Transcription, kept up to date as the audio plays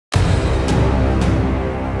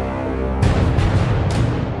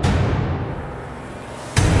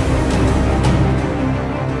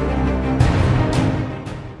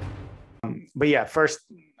but yeah, first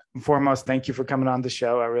and foremost, thank you for coming on the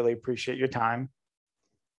show. I really appreciate your time.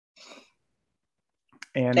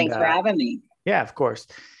 And thanks for having me. Yeah, of course.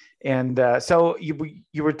 And so you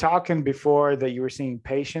were talking before that you were seeing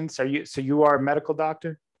patients. You are a medical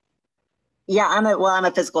doctor? Yeah, I'm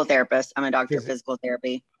a physical therapist. I'm a doctor of physical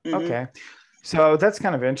therapy. Okay. So that's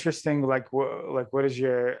kind of interesting. What does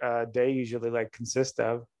your day usually like consist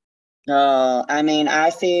of? Oh, I mean, I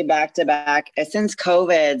see back to back since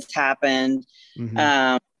COVID's happened.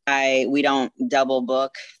 We don't double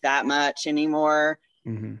book that much anymore.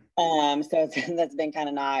 So that's been kind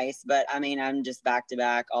of nice, but I mean, I'm just back to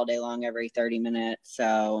back all day long, every 30 minutes.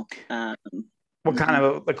 So, what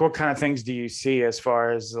kind of things do you see as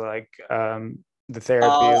far as the therapy?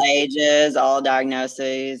 All ages, all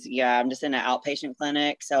diagnoses. Yeah, I'm just in an outpatient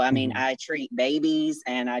clinic. So, I mean, I treat babies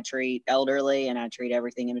and I treat elderly and I treat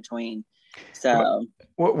everything in between. So,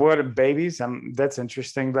 what are babies? That's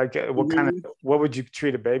interesting. Like, what would you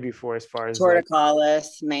treat a baby for as far as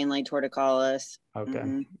torticollis, mainly torticollis.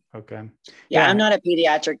 Okay. Okay. Yeah, I'm not a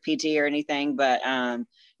pediatric PT or anything, but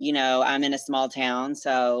you know, I'm in a small town,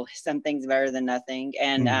 so something's better than nothing.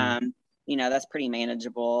 And you know, that's pretty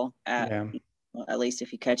manageable. At least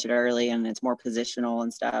if you catch it early, and it's more positional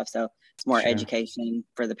and stuff. So it's more education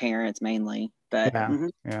for the parents mainly. But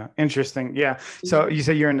yeah, interesting. Yeah. So you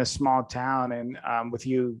say you're in a small town, and with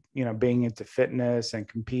you know, being into fitness and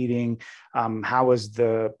competing, how was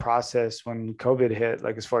the process when COVID hit?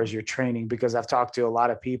 Like as far as your training, because I've talked to a lot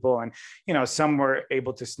of people, and you know, some were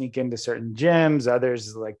able to sneak into certain gyms,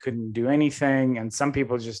 others like couldn't do anything, and some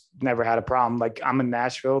people just never had a problem. Like I'm in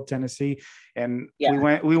Nashville, Tennessee, and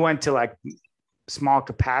we went to like small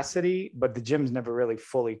capacity, but the gym's never really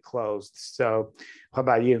fully closed. So how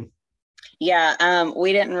about you? Yeah,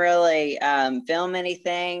 we didn't really film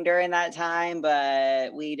anything during that time,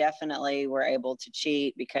 but we definitely were able to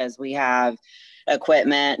cheat because we have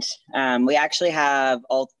equipment. We actually have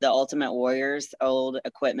the Ultimate Warrior's old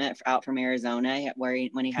equipment out from Arizona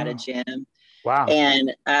when he had a gym. Wow.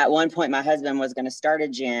 And at one point, my husband was going to start a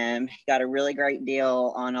gym. He got a really great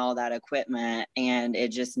deal on all that equipment, and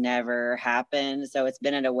it just never happened. So it's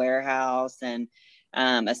been at a warehouse, and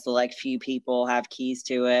a select few people have keys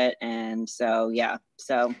to it. And so, yeah,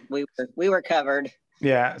 so we were covered.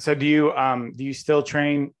 Yeah. So do you still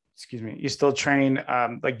train, you still train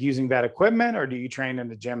like using that equipment, or do you train in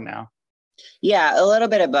the gym now? Yeah, a little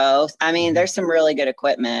bit of both. I mean, there's some really good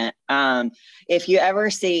equipment. If you ever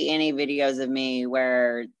see any videos of me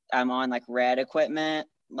where I'm on like red equipment,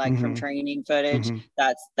 like from training footage,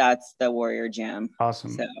 that's the Warrior Gym.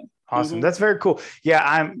 Awesome. So, awesome. That's very cool.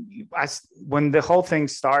 Yeah. When the whole thing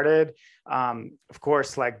started, of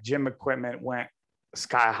course, like gym equipment went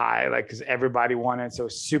sky high, like, cause everybody wanted, so it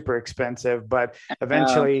was super expensive, but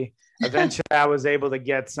eventually I was able to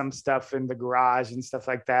get some stuff in the garage and stuff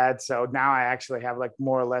like that. So now I actually have like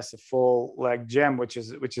more or less a full like gym, which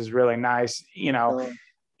is really nice, you know,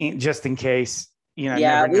 just in case, you know.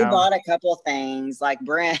 Yeah, we bought a couple things like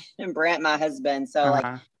Brent, my husband. So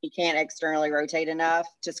like he can't externally rotate enough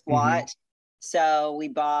to squat. So we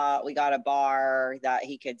got a bar that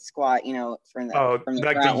he could squat, you know, from the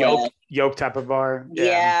like the yoke type of bar.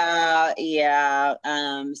 Yeah.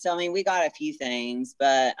 So I mean, we got a few things,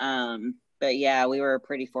 but yeah, we were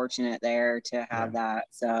pretty fortunate there to have that.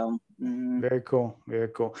 So very cool, very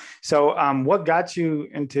cool. So what got you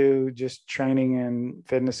into just training and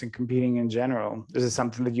fitness and competing in general? Is it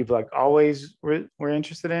something that you've like always were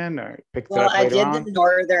interested in, or picked it up later on? I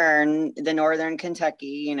did the northern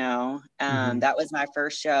Kentucky, you know, that was my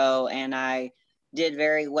first show, and I did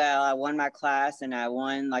very well. I won my class, and I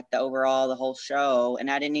won like the whole show, and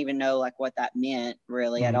I didn't even know like what that meant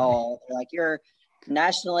really at all. They're like, you're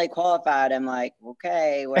nationally qualified. I'm like,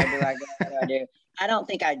 okay, where do I go? What do I do? I don't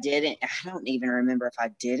think I did it. I don't even remember if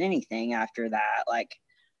I did anything after that. Like,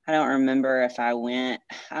 I don't remember if I went.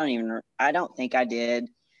 I don't think I did.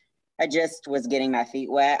 I just was getting my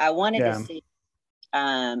feet wet. I wanted to see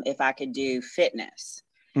if I could do fitness.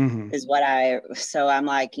 So I'm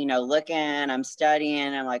like, you know, I'm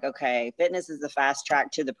studying. I'm like, okay, fitness is the fast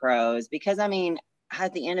track to the pros, because I mean,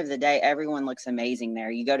 at the end of the day, everyone looks amazing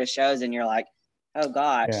there. You go to shows and you're like, oh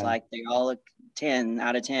gosh, like they all look 10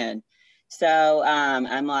 out of 10. So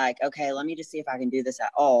I'm like, okay, let me just see if I can do this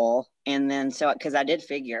at all. And then because I did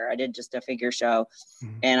just a figure show,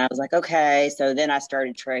 and I was like, okay. So then I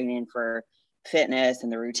started training for fitness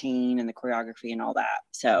and the routine and the choreography and all that.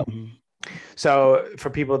 So So for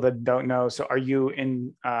people that don't know, so are you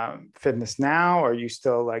in fitness now, or are you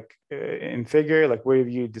still like in figure? Like, where have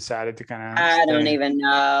you decided to kind of I don't even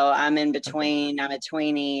know. I'm in between. I'm a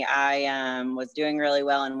tweenie. I was doing really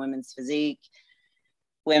well in women's physique.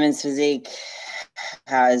 women's physique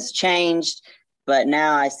has changed, but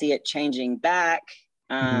now I see it changing back.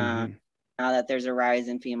 Mm-hmm. Now that there's a rise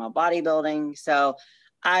in female bodybuilding. So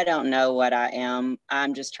I don't know what I am.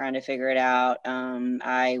 I'm just trying to figure it out.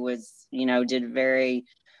 I was, did very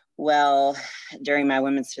well during my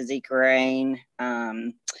women's physique reign.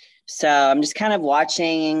 So I'm just kind of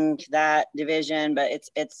watching that division, but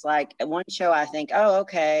it's like one show I think, oh,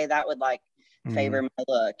 okay, that would like favor my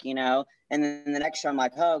look, and then the next show I'm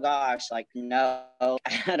like, oh gosh, like no,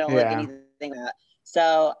 I don't look Yeah. anything like that.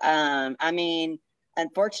 So I mean,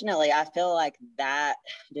 unfortunately, I feel like that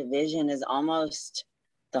division is almost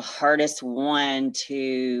the hardest one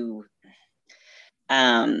to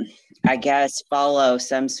I guess follow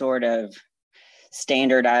some sort of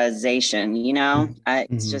standardization, it's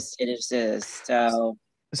Mm-hmm. just, it is.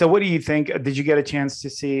 So what do you think? Did you get a chance to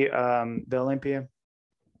see the Olympia?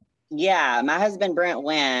 Yeah, my husband Brent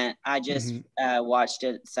went. I just Mm-hmm. watched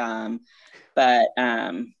it some, but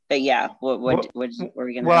yeah, what were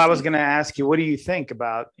we gonna Well, I ask was me? going to ask you, what do you think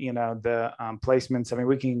about, the placements? I mean,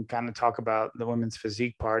 we can kind of talk about the women's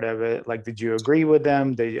physique part of it. Like, did you agree with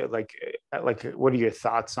them? Did you like, what are your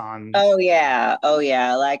thoughts on? Oh yeah.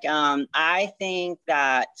 Like, I think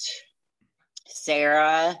that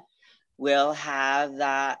Sarah will have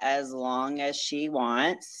that as long as she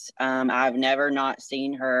wants. I've never not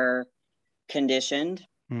seen her conditioned.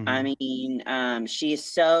 I Mm-hmm. mean, she is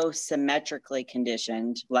so symmetrically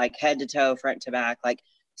conditioned, like head to toe, front to back, like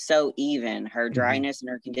so even. Her Mm-hmm. dryness and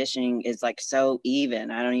her conditioning is like so even.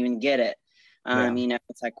 I don't even get it. Yeah.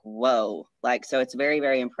 It's like, whoa. Like, so it's very,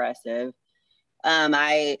 very impressive.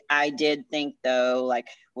 I did think though, like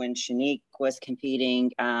when Shanique was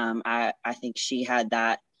competing, I think she had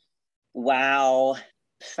that wow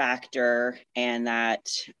factor, and that,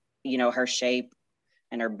 her shape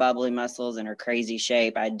and her bubbly muscles and her crazy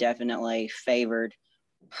shape, I definitely favored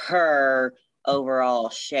her overall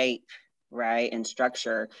shape, right, and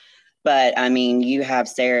structure. But I mean, you have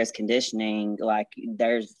Sarah's conditioning, like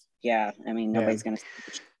there's, yeah, I mean, Yeah. nobody's gonna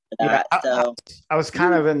Yeah, that. So I was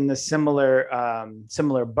kind of in the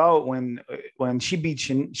similar boat when she beat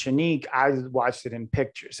Shanique. I watched it in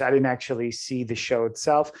pictures. I didn't actually see the show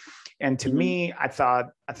itself, and to me, I thought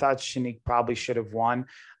Shanique probably should have won.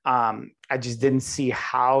 I just didn't see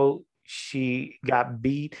how she got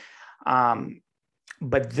beat. Um,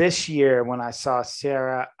 but this year, when I saw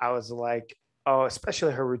Sarah, I was like, oh,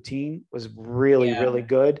 especially her routine was really, yeah, really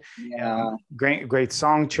good. yeah, Great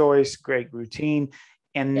song choice, great routine.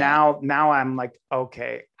 And yeah, now I'm like,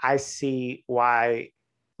 okay, I see why.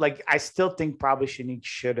 Like, I still think probably Shanique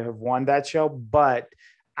should have won that show, but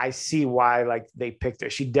I see why like they picked her.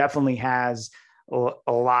 She definitely has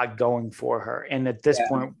a lot going for her. And at this yeah,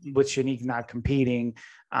 point, with Shanique not competing,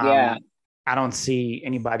 yeah. I don't see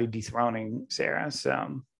anybody dethroning Sarah.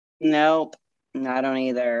 So Nope. No, I don't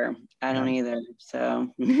either. I yeah, don't either. So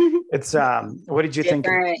it's what did you think?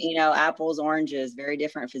 different, apples, oranges, very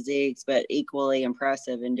different physiques, but equally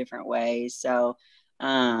impressive in different ways. So,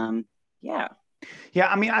 yeah, Yeah,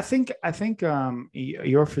 I mean, I think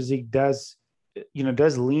your physique does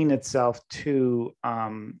lean itself to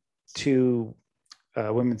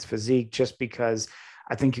women's physique just because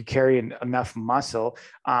I think you carry enough muscle.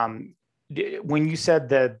 When you said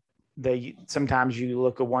that sometimes you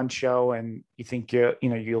look at one show and you think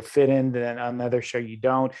you'll fit in, then another show you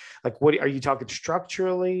don't. Like, what are you talking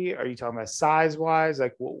structurally? Are you talking about size wise?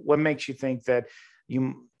 Like, what makes you think that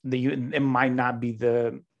it might not be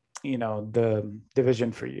the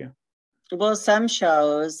division for you? well, some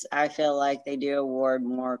shows I feel like they do award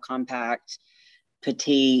more compact,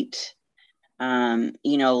 petite,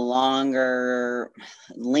 longer,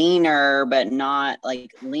 leaner, but not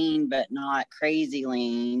like lean, but not crazy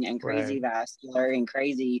lean and Right. crazy vascular and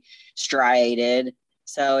crazy striated.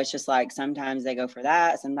 So it's just like sometimes they go for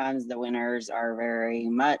that. Sometimes the winners are very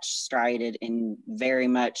much striated and very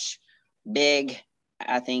much big.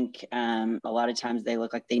 I think a lot of times they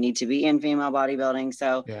look like they need to be in female bodybuilding.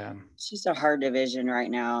 So Yeah. it's just a hard division right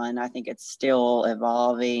now. And I think it's still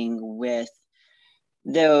evolving with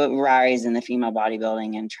the rise in the female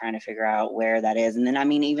bodybuilding and trying to figure out where that is. And then, I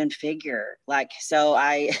mean, even figure, like, so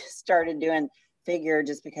I started doing figure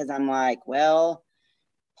just because I'm like, well,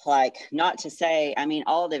 like, not to say, I mean,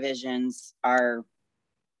 all divisions are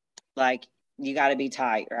like, you got to be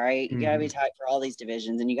tight, right? You got to be Mm-hmm. tight for all these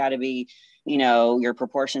divisions, and you got to be, your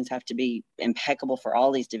proportions have to be impeccable for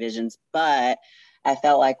all these divisions. But I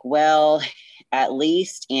felt like, well, at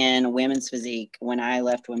least in women's physique, when I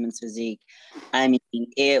left women's physique, I mean,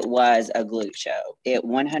 it was a glute show. It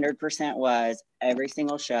 100% was every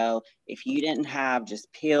single show. If you didn't have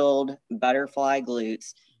just peeled butterfly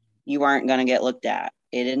glutes, you weren't going to get looked at.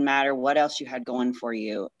 It didn't matter what else you had going for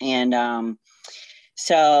you. And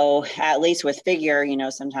so at least with figure, you know,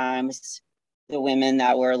 sometimes the women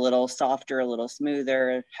that were a little softer, a little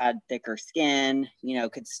smoother, had thicker skin, you know,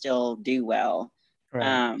 could still do well.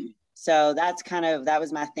 Right. So that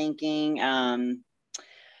was my thinking.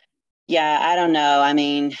 Yeah, I don't know. I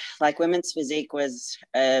mean, like women's physique was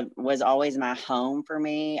always my home for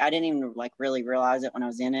me. I didn't even like really realize it when I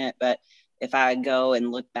was in it, but if I go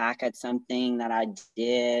and look back at something that I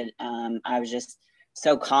did, I was just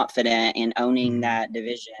so confident in owning Mhm. that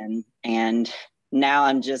division. And now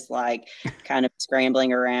I'm just like kind of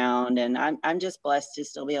scrambling around, and I'm just blessed to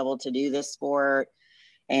still be able to do this sport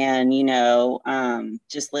and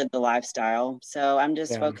just live the lifestyle. So I'm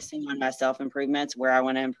just Yeah. focusing on my self improvements, where I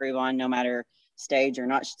want to improve on, no matter stage or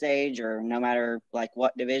not stage, or no matter like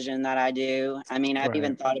what division that I do. I mean, I've Right.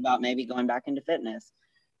 even thought about maybe going back into fitness,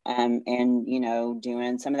 and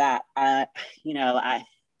doing some of that. I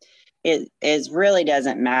it really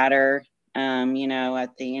doesn't matter.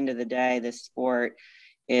 At the end of the day, this sport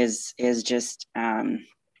is just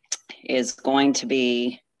is going to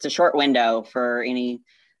be, it's a short window for any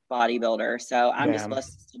bodybuilder. So I'm just Yeah.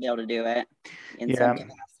 blessed to be able to do it in some Yeah.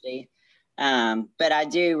 capacity. But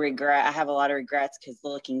I have a lot of regrets, because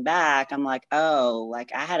looking back, I'm like, oh,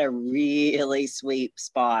 like I had a really sweet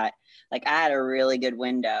spot. Like I had a really good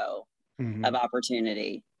window of Mhm.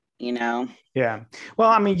 opportunity, you know? Yeah. Well,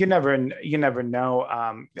 I mean, you never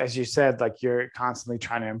know. As you said, like you're constantly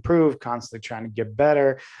trying to improve, constantly trying to get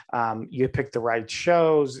better. You pick the right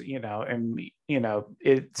shows, and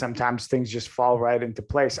it sometimes things just fall right into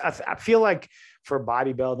place. I feel like for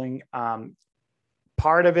bodybuilding,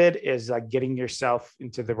 part of it is like getting yourself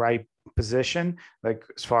into the right position, like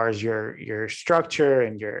as far as your structure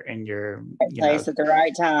and your Right place at the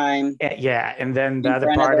right time, yeah. And then the in other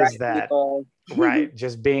front of the part is right that, people. right,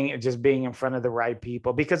 just being in front of the right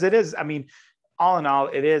people, because it is, I mean, all in all,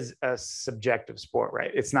 it is a subjective sport, right?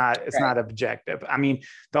 It's Right. not objective. I mean,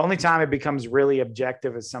 the only time it becomes really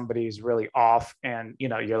objective is somebody's really off, and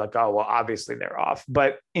you're like, oh well, obviously they're off.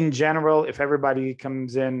 But in general, if everybody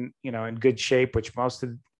comes in, in good shape, which most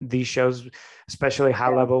of these shows, especially high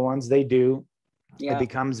Yeah. level ones, they do, it Yeah.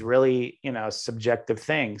 becomes really, subjective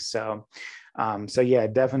thing. So yeah,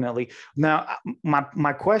 definitely. Now,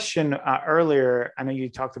 my question earlier, I know you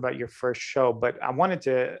talked about your first show, but I wanted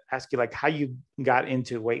to ask you like how you got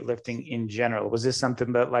into weightlifting in general. Was this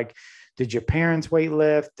something that like, did your parents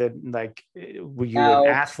weightlift? Were you an No.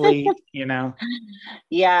 athlete?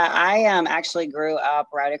 Yeah, I actually grew up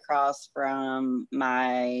right across from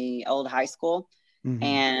my old high school, Hmm.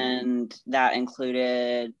 and that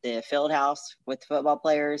included the field house with football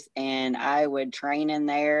players. And I would train in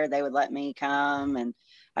there. They would let me come, and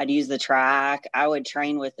I'd use the track. I would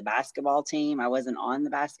train with the basketball team. I wasn't on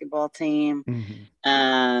the basketball team.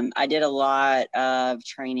 Hmm. I did a lot of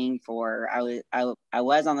training I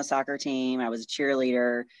was on the soccer team. I was a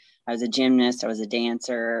cheerleader. I was a gymnast. I was a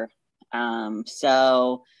dancer.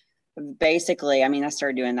 So basically, I mean, I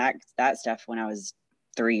started doing that stuff when I was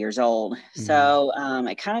 3 years old. Hmm. So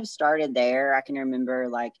it kind of started there. I can remember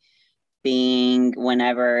like being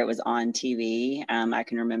whenever it was on TV. I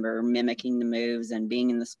can remember mimicking the moves and being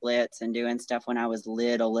in the splits and doing stuff when I was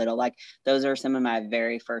little. Like those are some of my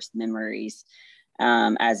very first memories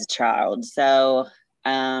as a child. So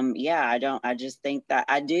yeah, I just think that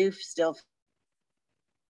I do still.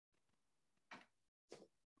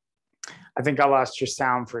 I think I lost your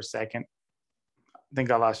sound for a second. I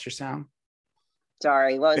think I lost your sound.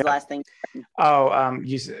 Sorry, what was the Yeah. last thing? Oh,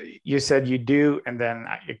 you said you do, and then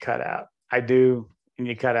you cut out. I do, and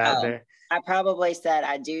you cut out Oh, there. I probably said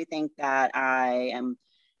I do think that I am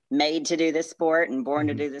made to do this sport and born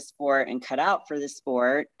to Mhm. do this sport and cut out for this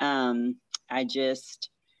sport. I just,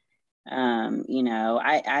 I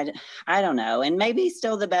don't know, and maybe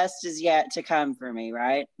still the best is yet to come for me,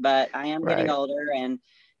 right? But I am getting Right. older,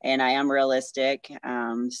 and I am realistic.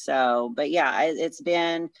 But yeah, it's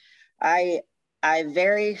been, I I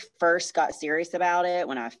very first got serious about it.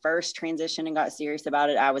 When I first transitioned and got serious about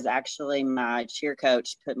it, I was actually, my cheer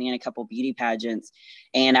coach put me in a couple beauty pageants,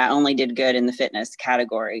 and I only did good in the fitness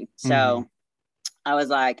category. Hmm. So I was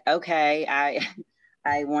like, okay,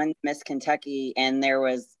 I won Miss Kentucky, and there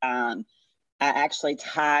was I actually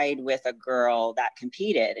tied with a girl that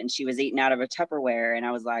competed, and she was eating out of a Tupperware. And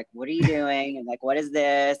I was like, what are you doing? And like, what is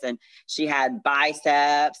this? And she had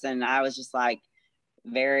biceps, and I was just like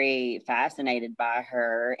very fascinated by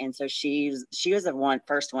her. And so she was the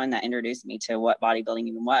first one that introduced me to what bodybuilding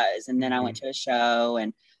even was. And then I went Hmm. to a show,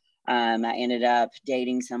 and I ended up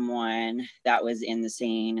dating someone that was in the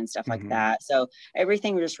scene and stuff like Hmm. that. So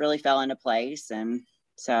everything just really fell into place. And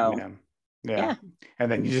so Yeah. Yeah. Yeah.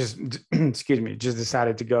 And then you just, excuse me, just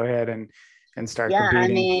decided to go ahead and start Yeah, I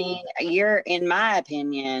competing. mean, in my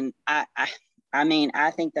opinion, I mean,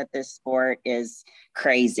 I think that this sport is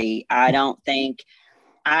crazy. I don't think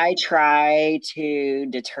I try to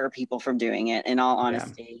deter people from doing it, in all Yeah.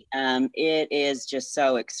 honesty. It is just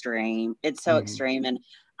so extreme. It's so Mm-hmm. extreme. And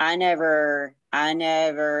I never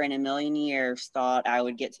in a million years thought I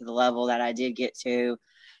would get to the level that I did get to.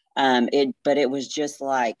 But it was just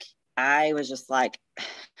like, I was just like,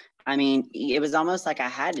 I mean, it was almost like I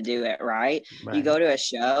had to do it, right? You Right. go to a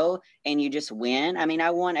show and you just win. I mean,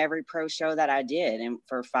 I won every pro show that I did and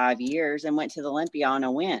for 5 years and went to the Olympia on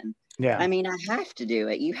a win. Yeah. I mean, I have to do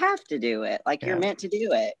it. You have to do it. Like you're Yeah. meant to do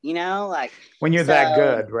it, like, When you're that so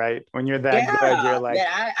good, right? When you're that good, you're yeah. But like,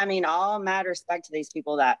 I mean, all mad respect to these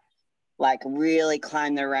people that like really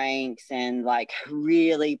climb the ranks and like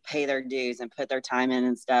really pay their dues and put their time in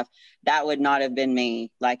and stuff. That would not have been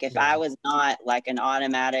me. Like if yeah. I was not like an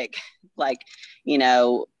automatic like win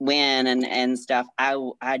and stuff, I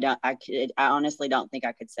honestly don't think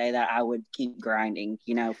I could say that I would keep grinding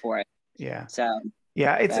for it. Yeah. So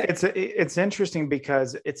Yeah, but it's interesting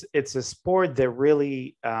because it's a sport that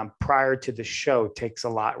really prior to the show takes a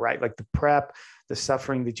lot, right? Like the prep, the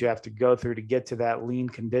suffering that you have to go through to get to that lean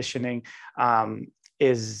conditioning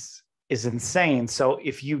is insane. So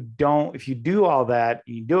if you do all that,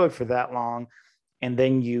 you do it for that long, and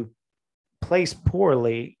then you place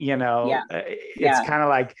poorly, yeah, it's yeah. kind of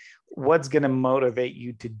like what's going to motivate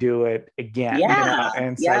you to do it again, Yeah,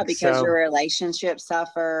 and it's yeah, like because so. your relationships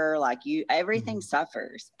suffer, like everything Mhm.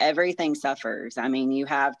 suffers. Everything suffers. I mean, you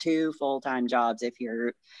have two full-time jobs if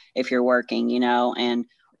you're working, and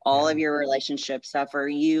all Yeah. of your relationships suffer.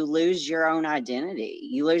 You lose your own identity.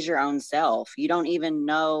 You lose your own self. You don't even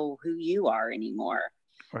know who you are anymore.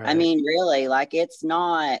 I Right. mean, really, like it's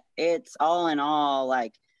all in all,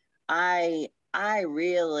 like I I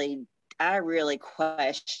really I really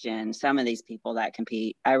question some of these people that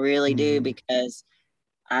compete. I really do Hmm. because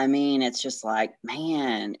I mean, it's just like,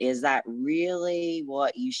 man, is that really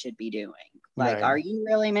what you should be doing? Like, Right. are you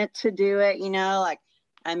really meant to do it? Like,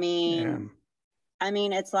 I Yeah.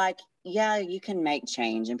 mean, it's like, yeah, you can make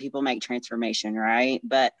change and people make transformation, right?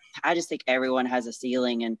 But I just think everyone has a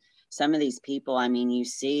ceiling. And some of these people, I mean, you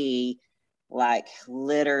see like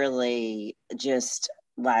literally just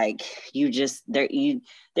like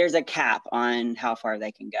there's a cap on how far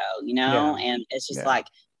they can go, Yeah. and it's just Yeah. like,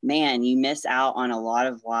 man, you miss out on a lot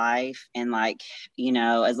of life. And like,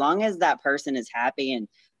 as long as that person is happy and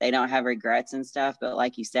they don't have regrets and stuff. But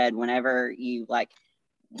like you said, whenever you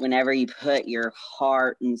put your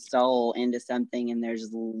heart and soul into something and there's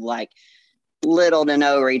like little to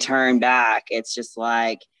no return back, it's just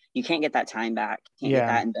like you can't get that time back, can't get Yeah.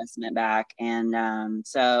 that investment back. And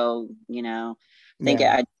so Yeah.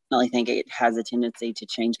 I definitely think it has a tendency to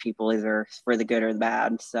change people either for the good or the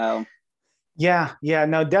bad. So Yeah, yeah,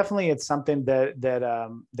 no, definitely it's something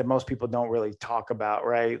that most people don't really talk about,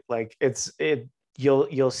 right? Like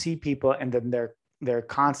you'll see people and then they're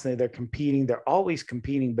competing, they're always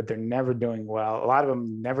competing, but they're never doing well. A lot of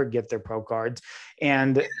them never get their pro cards.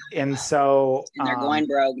 And so and they're going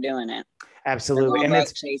broke doing it. They're absolutely. going And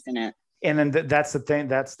broke chasing it. then that's the thing,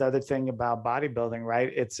 that's the other thing about bodybuilding,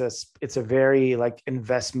 right? It's a very like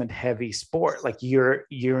investment heavy sport. Like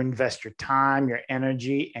you invest your time, your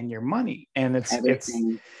energy, and your money, and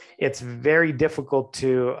Everything. it's very difficult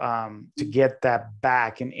to get that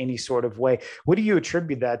back in any sort of way. What do you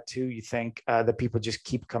attribute that to, you think, that people just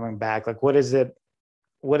keep coming back? Like what is it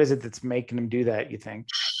that's making them do that, you think?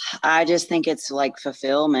 I just think it's like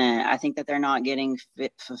fulfillment. I think that they're not getting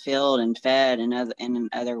fulfilled and fed in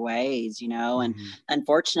other ways, And Mm-hmm.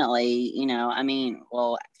 unfortunately, I mean,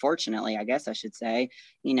 well, fortunately, I guess I should say,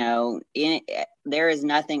 there is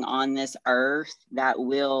nothing on this earth that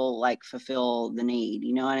will like fulfill the need.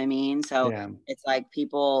 You know what I mean? So Yeah. it's like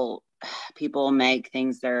people make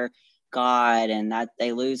things their God, and that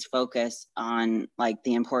they lose focus on like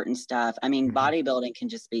the important stuff. I mean, Mm-hmm. bodybuilding can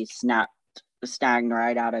just be stagnant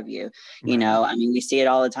right out of you. Right. I mean, we see it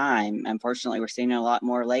all the time. Unfortunately, we're seeing it a lot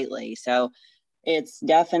more lately. So it's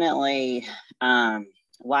definitely,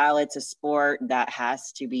 while it's a sport that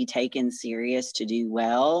has to be taken serious to do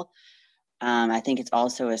well, I think it's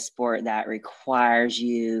also a sport that requires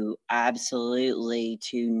you absolutely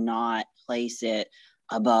to not place it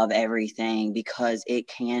above everything, because it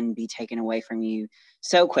can be taken away from you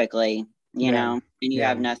so quickly, Yeah. and you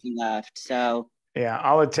have Yeah. nothing left. So Yeah,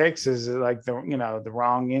 all it takes is like the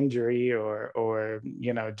wrong injury or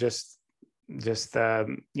just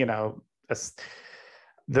the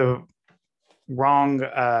wrong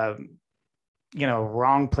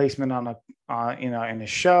wrong placement in a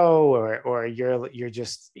show, or you're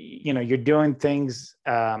just, you're doing things,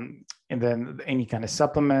 and then any kind of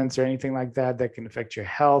supplements or anything like that can affect your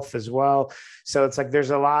health as well. So it's like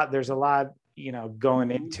there's a lot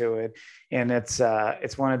going into it, and it's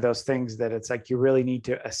one of those things that it's like you really need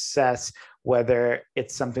to assess whether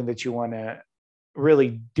it's something that you want to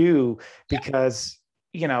really do, because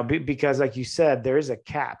because like you said, there is a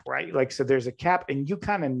cap, right? Like, so there's a cap, and you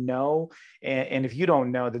kind of know, and if you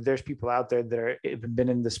don't know, that there's people out there that have been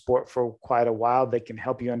in the sport for quite a while, they can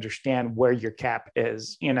help you understand where your cap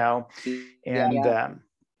is, and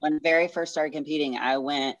when I very first started competing, I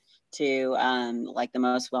went to like the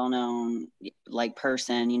most well-known like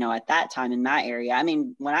person, at that time in my area. I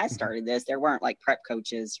mean, when I started this, there weren't like prep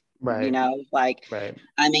coaches, right. Right.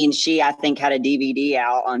 I mean, she, I think, had a DVD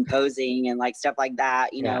out on posing and like stuff like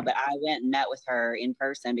that, but I went and met with her in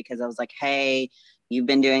person because I was like, hey, you've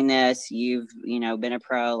been doing this, you've, been a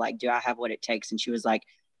pro, like, do I have what it takes? And she was like,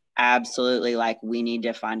 absolutely, like, we need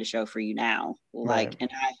to find a show for you now. Like, right.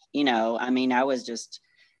 and I mean, I was just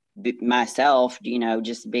myself,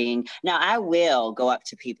 just being, now I will go up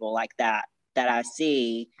to people like that I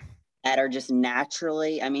see that are just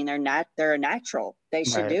naturally, I mean, they're a natural, they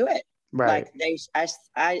should do it. Right. Like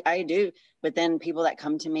I do. But then people that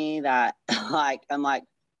come to me that like, I'm like,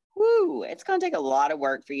 whoo, it's going to take a lot of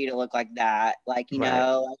work for you to look like that. Like,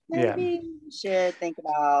 like maybe you should think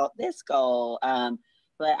about this goal.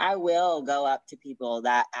 But I will go up to people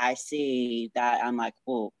that I see that I'm like,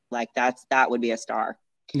 oh, like that would be a star.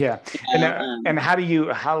 Yeah. And how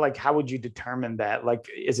would you determine that? Like,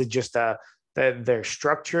 is it just that their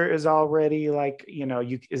structure is already like,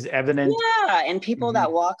 is evident? Yeah. And people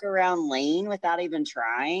that walk around lean without even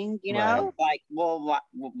trying, like, well,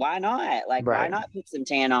 why not? Like, why not put some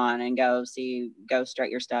tan on and go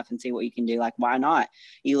straight your stuff and see what you can do? Like, why not?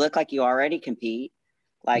 You look like you already compete.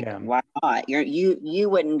 Like, why not? You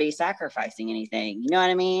wouldn't be sacrificing anything. You know what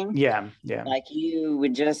I mean? Yeah. Yeah. Like, you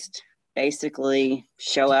would just basically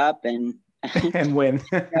show up and and win.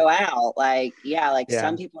 go out. Like,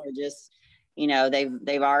 some people are just,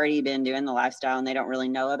 they've already been doing the lifestyle and they don't really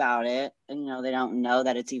know about it. And, they don't know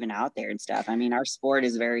that it's even out there and stuff. I mean, our sport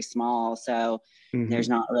is very small, so there's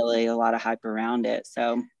not really a lot of hype around it.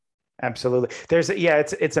 So absolutely.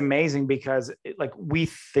 It's amazing because like we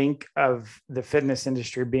think of the fitness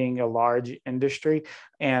industry being a large industry,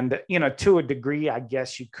 and to a degree, I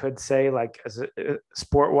guess you could say, like, as a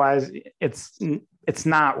sport wise, it's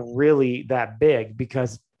not really that big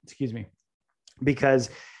because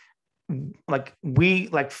like we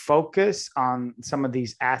like focus on some of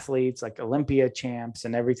these athletes like Olympia champs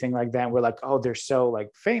and everything like that. And we're like, oh, they're so like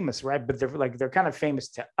famous, right? But they're kind of famous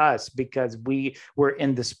to us because we're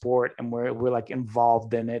in the sport and we're like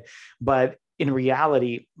involved in it. But in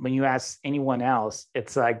reality, when you ask anyone else,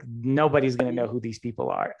 it's like nobody's going to know who these people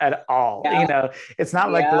are at all. It's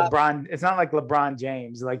not like LeBron. It's not like LeBron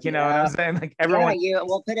James. Like, you know what I'm saying? Like everyone.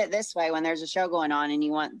 We'll put it this way: when there's a show going on and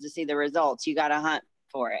you want to see the results, you got to hunt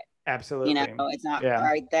for it. Absolutely. It's not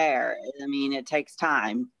right there. I mean, it takes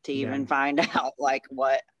time to even find out like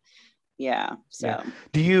what. Yeah. So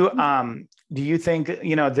do you think,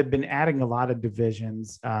 they've been adding a lot of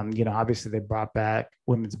divisions? Obviously they brought back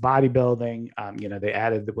women's bodybuilding. They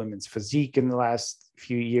added the women's physique in the last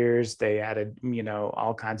few years. They added,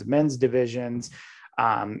 all kinds of men's divisions.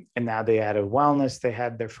 And now they added wellness. They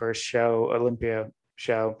had their first show, Olympia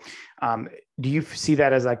show. Do you see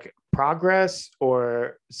that as like progress,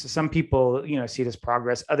 or some people see it as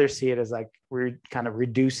progress, others see it as like we're kind of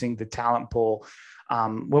reducing the talent pool?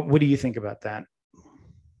 What do you think about that?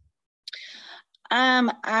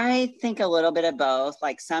 I think a little bit of both.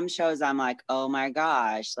 Like some shows I'm like, oh my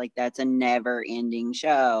gosh, like that's a never ending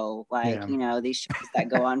show. Like, these shows that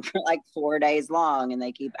go on for like 4 days long and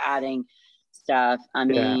they keep adding stuff. I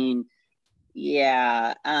mean, I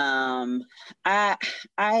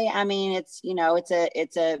mean, it's,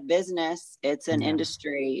 it's a business, it's an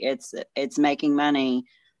industry, it's making money,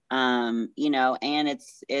 and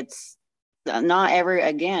it's not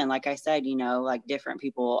again, like I said, like different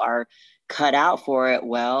people are cut out for it.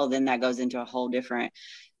 Well, then that goes into a whole different,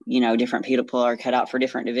 different people are cut out for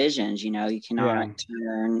different divisions. You cannot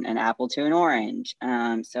turn an apple to an orange.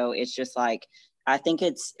 So it's just like, I think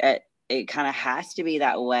it kind of has to be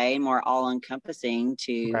that way, more all encompassing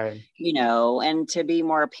to, and to be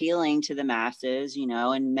more appealing to the masses,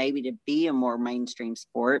 and maybe to be a more mainstream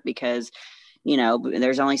sport because,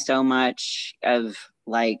 there's only so much of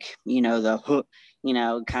like, the,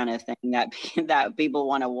 kind of thing that people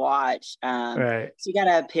want to watch. So you got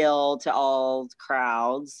to appeal to all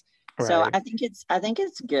crowds. So Right. I think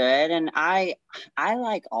it's good. And I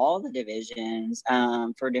like all the divisions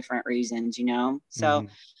for different reasons, you know. So Hmm.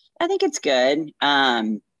 I think it's good.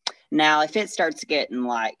 Now if it starts getting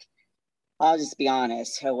like, I'll just be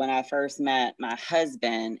honest. So when I first met my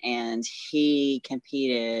husband and he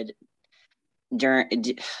competed during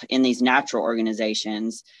in these natural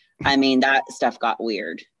organizations, I mean that stuff got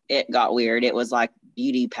weird. It got weird. It was like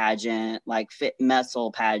beauty pageant, like fit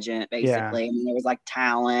muscle pageant, Yeah. basically. I mean, there was like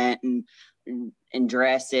talent and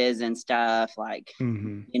dresses and stuff, like,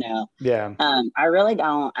 Hmm. you know. Yeah. I really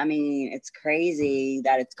don't. I mean, it's crazy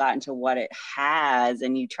that it's gotten to what it has,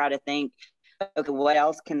 and you try to think, okay, what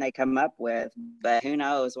else can they come up with? But who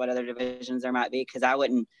knows what other divisions there might be? Because I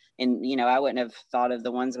wouldn't, and you know, I wouldn't have thought of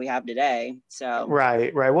the ones we have today. So,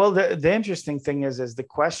 Right, right. Well, the interesting thing is the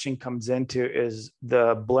question comes into is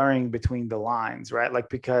the blurring between the lines, right? Like,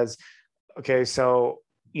 because, okay, so,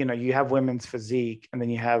 you have women's physique and then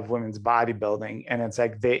you have women's bodybuilding, and it's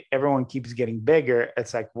like everyone keeps getting bigger.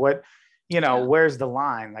 It's like, yeah, where's the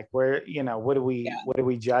line? Like, where, yeah. what are we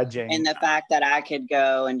And judging? the fact that I could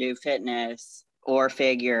go and do fitness or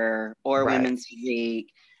figure or Right, women's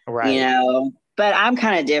physique, you right. know, but I'm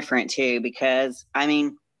kind of different too, because I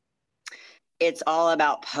mean, it's all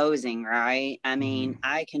about posing, right? I Hmm. mean,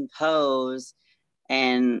 I can pose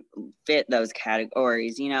and fit those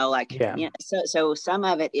categories, you know, like, Yeah. you know, so some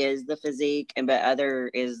of it is the physique, and but other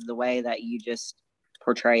is the way that you just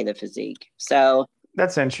portray the physique. So,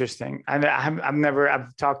 That's interesting.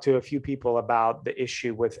 I've talked to a few people about the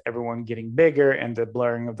issue with everyone getting bigger and the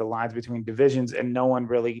blurring of the lines between divisions, and no one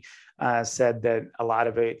really said that a lot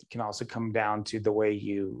of it can also come down to the way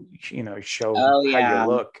show oh how you yeah,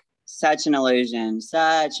 look. such an illusion,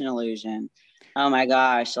 such an illusion. Oh my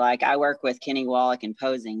gosh, like I work with Kenny Wallach in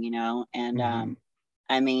posing, you know, and Hmm.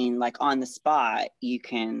 I mean, like on the spot, you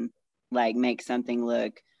can like make something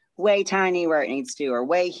look way tiny where it needs to, or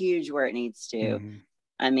way huge where it needs to. Hmm.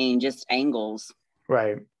 I mean, just angles.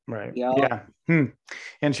 Right, right. Yep. Yeah.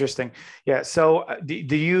 Interesting. Yeah. So,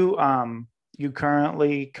 do you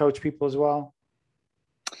currently coach people as well?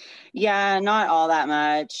 Yeah, not all that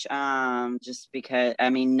much. Just because I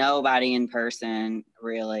mean nobody in person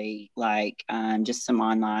really, like just some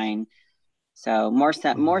online. So more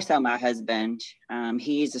Mhm. so my husband.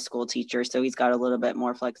 He's a school teacher, so he's got a little bit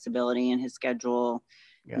more flexibility in his schedule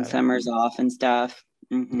and Got it. summers off and stuff.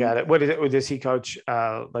 Got it. What is it? Does he coach?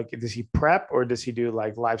 Like, does he prep or does he do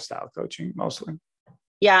like lifestyle coaching mostly?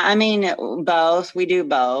 Yeah, I mean both. We do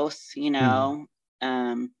both, you Mhm. know.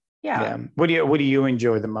 Um, yeah. Yeah. What do you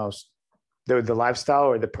enjoy the most? The lifestyle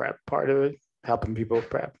or the prep part of it? Helping people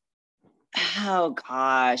prep. Oh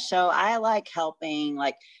gosh. So I like helping,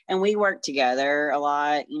 like, and we work together a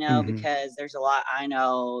lot, you know, Hmm. because there's a lot I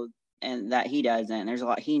know and that he doesn't. There's a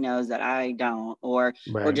lot he knows that I don't, or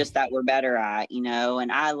Right. just that we're better at, you know.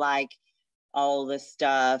 And I like all the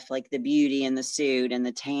stuff like the beauty and the suit and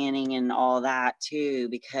the tanning and all that too,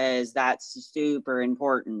 because that's super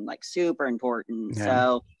important, like super important. Yeah.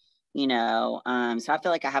 So, you know, so I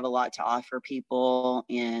feel like I have a lot to offer people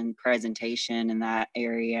in presentation in that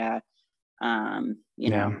area. You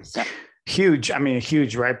Yeah. know, so Huge. I mean,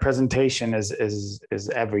 huge, right? Presentation is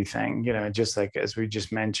everything, just like as we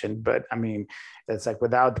just mentioned. But I mean, it's like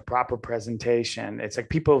without the proper presentation, it's like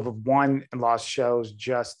people have won and lost shows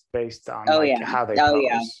just based on oh like yeah, how they oh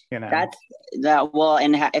yeah, pose. that's that. Well,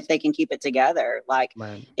 and if they can keep it together, like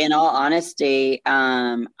Right. in all honesty,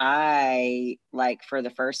 I like for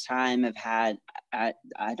the first time have had, I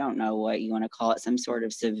don't know what you want to call it, some sort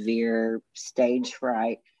of severe stage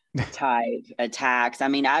fright type attacks. I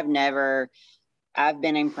mean, I've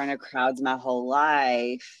been in front of crowds my whole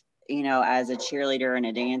life, you know, as a cheerleader and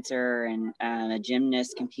a dancer and a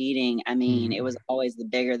gymnast competing. I mean, it was Mhm. always the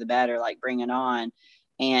bigger the better, like bring it on.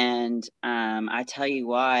 And I tell you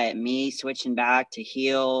what, me switching back to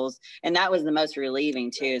heels, and that was the most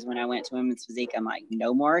relieving too, is when I went to women's physique, I'm like,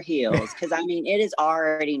 no more heels. Cause I mean, it is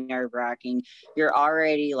already nerve wracking. You're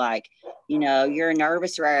already like, you know, you're a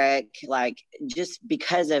nervous wreck, like just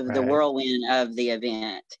because of the Right. whirlwind of the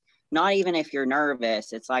event. Not even if you're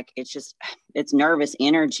nervous, it's like it's just it's nervous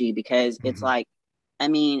energy, because it's Mhm. like, I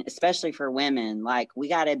mean, especially for women, like we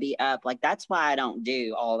got to be up. Like that's why I don't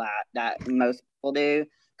do all that most people do,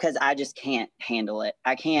 because I just can't handle it.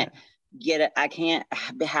 I can't Yeah. get it. I can't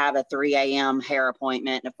have a 3 a.m. hair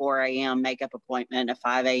appointment, a 4 a.m. makeup appointment, a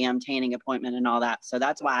 5 a.m. tanning appointment, and all that. So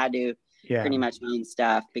that's why I do Yeah. pretty much my own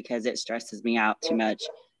stuff, because it stresses me out too much.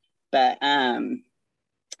 But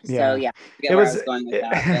so Yeah. yeah, I It forget where I was was going with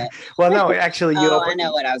that, but well, no, actually you oh, I know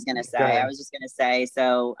open what I was gonna go say. I ahead. was just gonna say,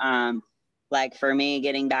 so like for me,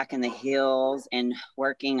 getting back in the heels and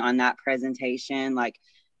working on that presentation, like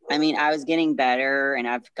I mean, I was getting better and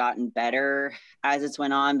I've gotten better as it's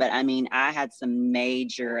went on. But I mean, I had some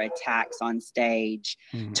major attacks on stage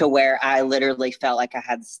to where I literally felt like I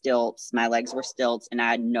had stilts. My legs were stilts and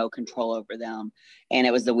I had no control over them. And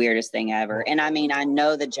it was the weirdest thing ever. And I mean, I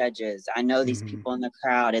know the judges, I know these people in the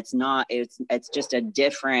crowd. It's just a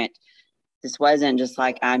different, this wasn't just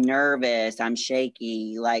like, I'm nervous, I'm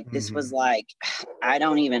shaky. Like, this was like, I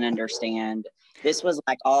don't even understand. This was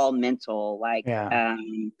like all mental. Like,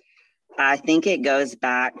 I think it goes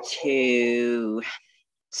back to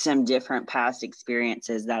some different past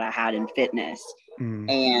experiences that I had in fitness.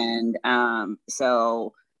 And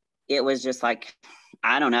so it was just like,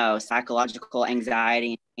 I don't know, psychological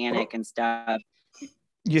anxiety, panic and stuff.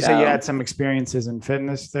 You say you had some experiences in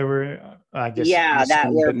fitness that were, I guess,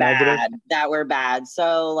 that were negative. bad.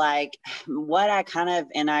 So like what I kind of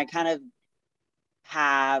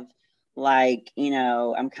have, like, you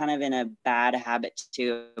know, I'm kind of in a bad habit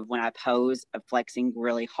too of when I pose of flexing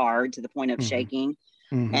really hard to the point of shaking.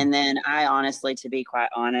 And then I honestly, to be quite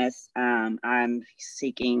honest, I'm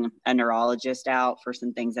seeking a neurologist out for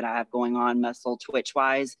some things that I have going on muscle twitch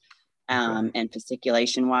wise and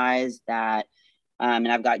fasciculation wise, that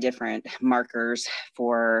and I've got different markers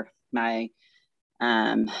for my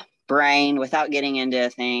brain. Without getting into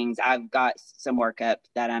things, I've got some workup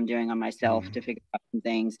that I'm doing on myself to figure out some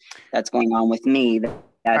things that's going on with me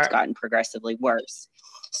that's gotten progressively worse.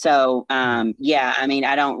 So yeah, I mean,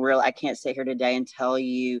 I can't sit here today and tell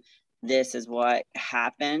you this is what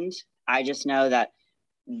happened. I just know that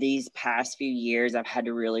these past few years I've had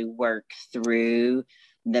to really work through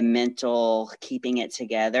the mental keeping it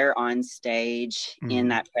together on stage, in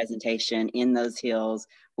that presentation, in those heels,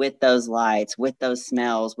 with those lights, with those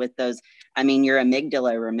smells, with those, I mean, your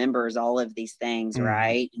amygdala remembers all of these things,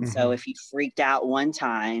 right? And so if you freaked out one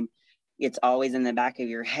time, it's always in the back of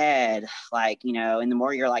your head, like, you know, and the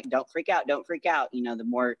more you're like, don't freak out, you know, the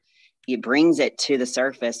more it brings it to the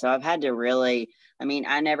surface. So I've had to really, I mean,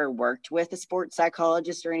 I never worked with a sports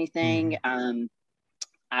psychologist or anything.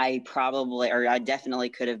 I definitely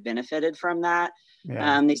could have benefited from that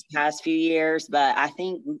these past few years, but I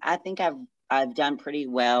think I've done pretty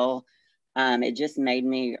well. It just made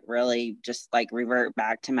me really just like revert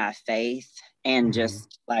back to my faith and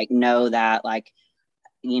just like know that, like,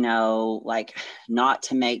 you know, like not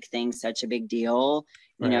to make things such a big deal.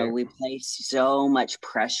 You know, we place so much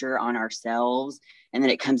pressure on ourselves, and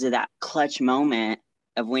then it comes to that clutch moment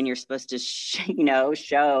of when you're supposed to,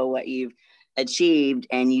 show what you've achieved,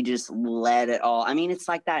 and you just let it all. I mean, it's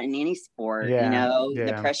like that in any sport,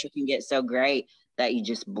 the pressure can get so great that you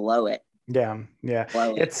just blow it.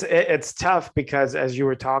 It's tough because as you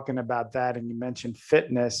were talking about that and you mentioned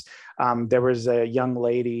fitness, there was a young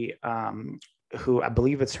lady who I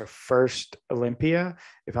believe it's her first Olympia,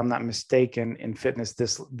 if I'm not mistaken, in fitness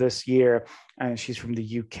this year, and she's from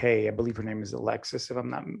the UK. I believe her name is Alexis, if I'm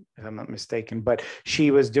not mistaken. But she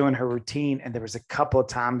was doing her routine, and there was a couple of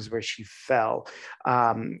times where she fell,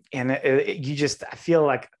 and I feel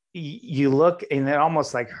like you look and it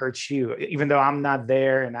almost like hurts you, even though I'm not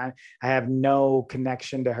there and I have no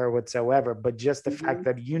connection to her whatsoever. But just the fact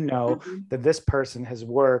that that this person has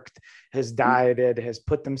worked, has dieted, has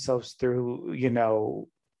put themselves through,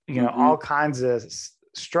 all kinds of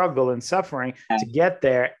struggle and suffering to get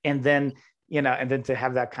there. And then to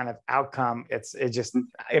have that kind of outcome,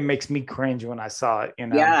 it makes me cringe when I saw it,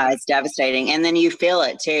 Yeah, it's devastating. And then you feel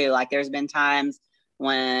it too. Like there's been times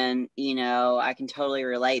when, I can totally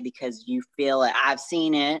relate because you feel it. I've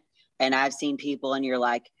seen it, and I've seen people, and you're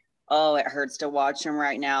like, oh, it hurts to watch them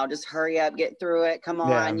right now. Just hurry up, get through it. Come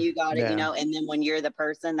on, you got it, and then when you're the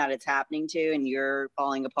person that it's happening to and you're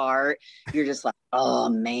falling apart, you're just like, oh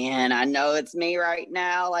man, I know it's me right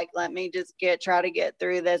now. Like, let me just try to get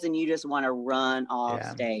through this. And you just want to run off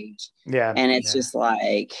stage. And it's just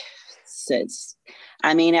like,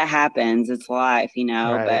 I mean, it happens. It's life,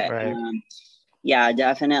 yeah,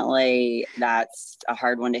 definitely. That's a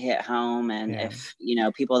hard one to hit home. And if,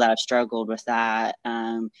 people that have struggled with that,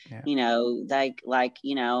 I mean,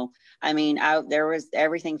 there was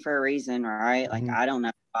everything for a reason, right? Like, I don't know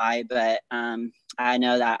why, but I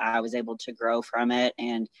know that I was able to grow from it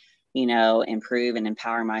and, improve and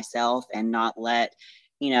empower myself and not let,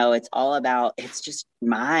 it's just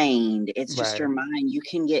mind. It's just your mind. You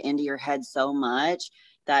can get into your head so much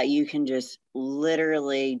that you can just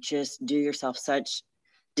literally just do yourself such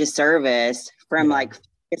disservice from like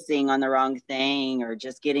focusing on the wrong thing or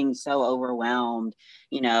just getting so overwhelmed,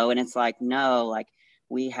 and it's like, no, like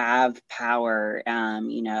we have power.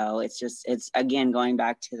 It's again, going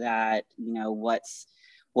back to that,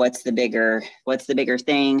 what's the bigger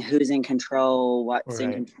thing, who's in control, what's in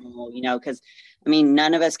Right. control, you know, because I mean,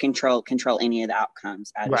 none of us control any of the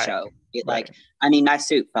outcomes at a Right. show. Right. Like, I mean, my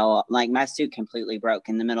suit my suit completely broke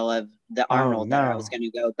in the middle of the Oh Arnold that I was no.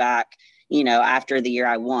 going to go back, you know, after the year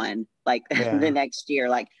I won, like the Yeah. next year.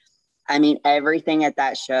 Like, I mean, everything at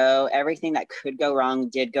that show, everything that could go wrong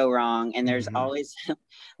did go wrong. And there's Hmm. always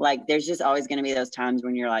like, there's just always going to be those times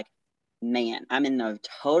when you're like, man, I'm in the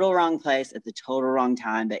total wrong place at the total wrong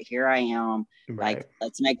time, but here I am. Like, Right.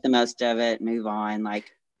 let's make the most of it, move on. Like,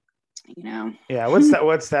 you know. Yeah.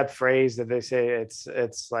 What's that phrase that they say?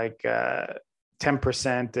 It's like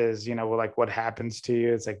 10% is, like what happens to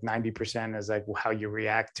you. It's like 90% is like how you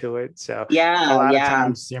react to it. So a Yeah, lot of yeah,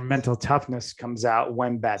 times your mental toughness comes out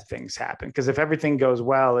when bad things happen. Because if everything goes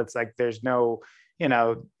well, it's like there's no,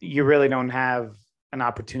 you really don't have an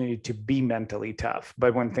opportunity to be mentally tough.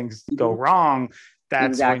 But when things go wrong,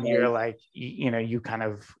 that's when you're exactly. like, you kind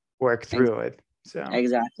of work through it. So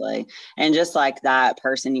Exactly. And just like that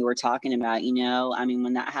person you were talking about, you know, I mean,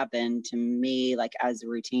 when that happened to me, like as a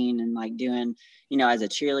routine and like doing, you know, as a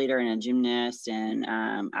cheerleader and a gymnast, and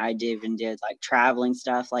I did like traveling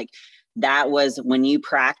stuff, like that was when you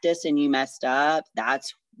practice and you messed up,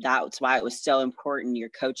 that's why it was so important. Your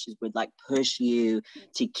coaches would like push you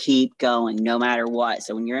to keep going no matter what.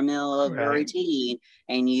 So when you're in the middle of a right, routine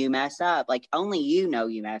and you mess up, like only you know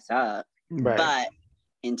you mess up. right, But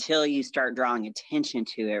until you start drawing attention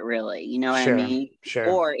to it, really, you know what I sure, mean? sure,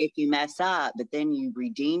 Or if you mess up, but then you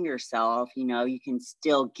redeem yourself, you know, you can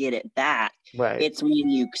still get it back. right, It's when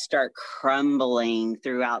you start crumbling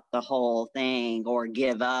throughout the whole thing or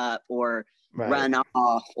give up or right. run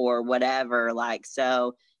off or whatever. Like,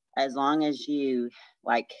 so as long as you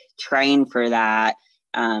like train for that,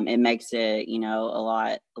 it makes it, you know,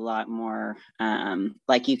 a lot more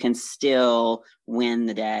like you can still win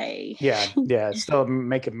the day. Yeah, yeah. Still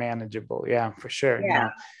make it manageable. Yeah, for sure. Yeah.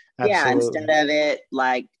 No, Yeah. Instead absolutely. of it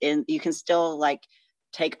like, and you can still like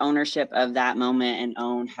take ownership of that moment and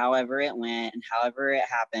own however it went and however it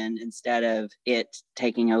happened instead of it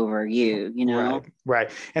taking over you, you know? Right,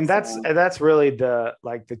 right. And So, that's really the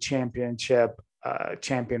champion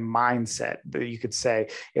mindset that you could say.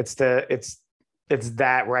 It's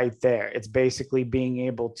that right there. It's basically being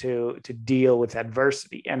able to deal with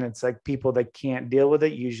adversity. And it's like people that can't deal with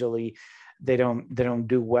it usually they don't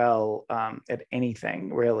do well at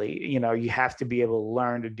anything really. You have to be able to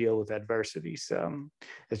learn to deal with adversity. So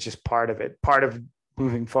it's just part of it, part of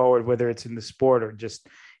moving forward, whether it's in the sport or just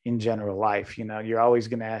in general life. You're always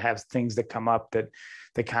going to have things that come up that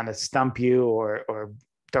kind of stump you or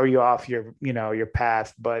throw you off your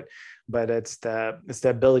path, but it's the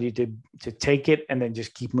ability to take it and then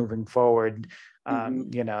just keep moving forward,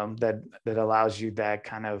 mm-hmm, that allows you that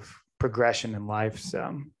kind of progression in life.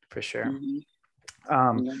 So for sure. mm-hmm,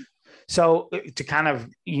 um yeah. so to kind of,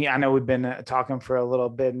 I know we've been talking for a little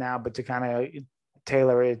bit now, but to kind of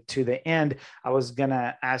tailor it to the end, I was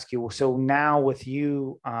gonna ask you. So now with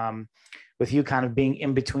you kind of being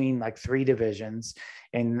in between like three divisions,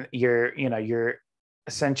 and you're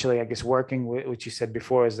essentially, I guess, working with what you said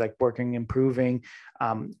before is like working, improving.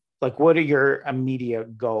 Like, what are your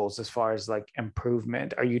immediate goals as far as like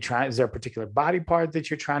improvement? Is there a particular body part that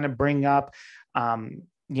you're trying to bring up?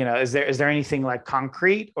 Is there anything like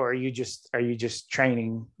concrete, or are you just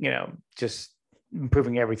training, just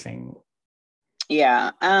improving everything?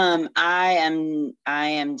 Yeah. I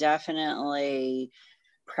am definitely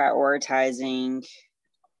prioritizing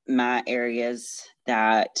my areas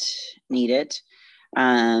that need it.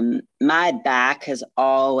 My back has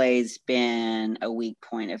always been a weak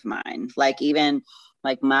point of mine. Like even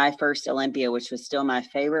like my first Olympia, which was still my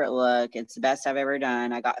favorite look. It's the best I've ever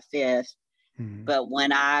done. I got fifth. Mm-hmm. But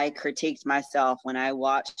when I critiqued myself, when I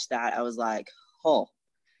watched that, I was like, oh,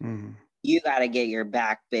 Mm-hmm. you got to get your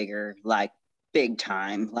back bigger, like big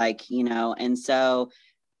time. Like, you know, and so,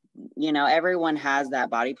 you know, everyone has that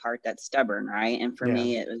body part that's stubborn, right? And for Yeah.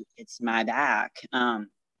 me, it's my back.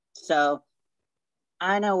 So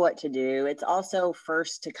I know what to do. It's also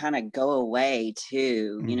first to kind of go away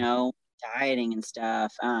too, you Mm-hmm. know, dieting and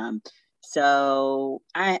stuff. So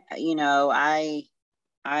I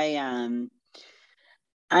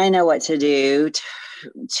I know what to do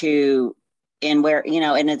to and where, you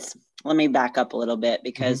know, and it's, let me back up a little bit Mm-hmm.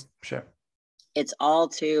 because Sure. it's all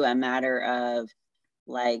too a matter of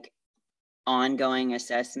like ongoing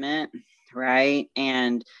assessment, right?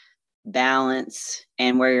 And balance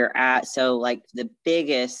and where you're at. So like the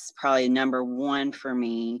biggest, probably number one for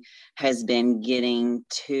me has been getting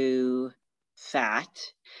too fat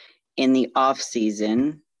in the off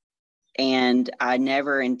season. And I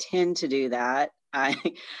never intend to do that. I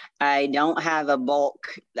I don't have a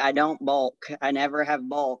bulk. I don't bulk. I never have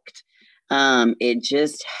bulked. It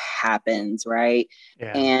just happens, right?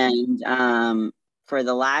 Yeah. And for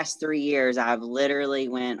the last 3 years, I've literally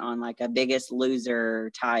went on like a Biggest Loser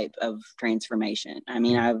type of transformation. I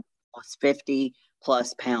mean, I've lost 50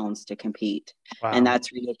 plus pounds to compete. And Wow.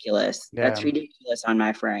 that's ridiculous. Yeah. That's ridiculous on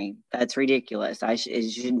my frame. That's ridiculous.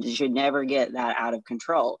 Should never get that out of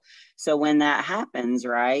control. So when that happens,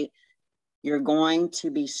 right, you're going to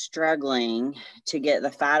be struggling to get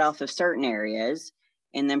the fat off of certain areas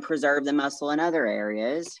and then preserve the muscle in other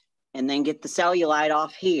areas and then get the cellulite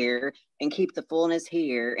off here and keep the fullness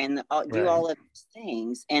here and do Right. all of these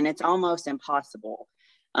things. And it's almost impossible.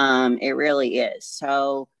 It really is.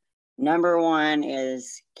 So number one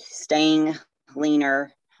is staying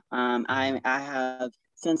leaner. I have,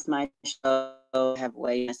 since my show, have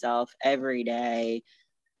weighed myself every day.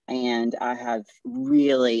 And I have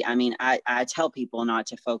really, I mean, I tell people not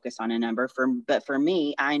to focus on a number, but for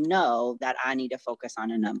me, I know that I need to focus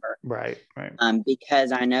on a number. Right. Right.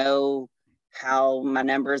 Because I know how my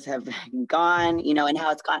numbers have gone, you know, and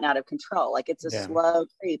how it's gotten out of control. Like it's a Yeah. slow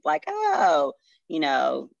creep, like, oh, you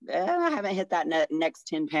know, I haven't hit that next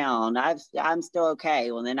 10 pound. I'm still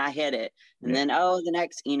okay. Well, then I hit it. And then, oh, the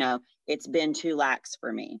next, you know, it's been too lax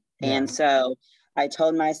for me. Yeah. And so I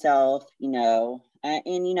told myself, you know,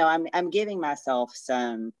 and, you know, I'm giving myself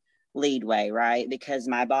some leadway, right? Because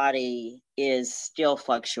my body is still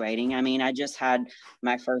fluctuating. I mean, I just had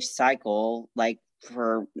my first cycle, like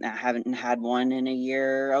I haven't had one in a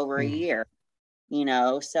year, over a year, you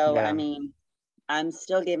know? So, Yeah. I mean, I'm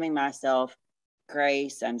still giving myself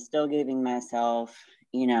grace. I'm still giving myself,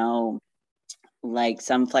 you know, like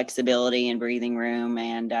some flexibility and breathing room.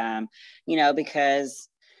 And, you know,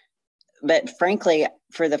 but frankly,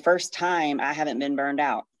 for the first time, I haven't been burned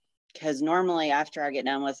out because normally after I get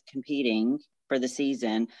done with competing for the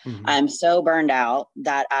season, I'm so burned out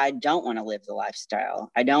that I don't want to live the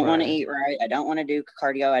lifestyle. I don't want to eat right. I don't want to do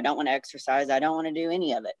cardio. I don't want to exercise. I don't want to do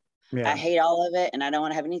any of it. Yeah. I hate all of it and I don't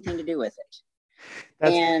want to have anything to do with it.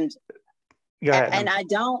 That's, and go ahead. and I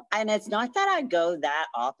don't, and it's not that I go that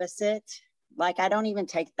opposite. Like I don't even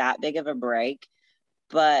take that big of a break,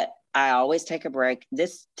 but I always take a break.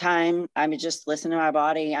 This time, I'm just listening to my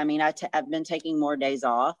body. I mean, I've been taking more days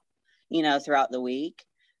off, you know, throughout the week,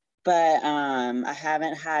 but I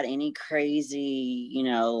haven't had any crazy, you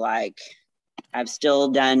know, like I've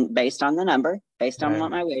still done based on the number, based on what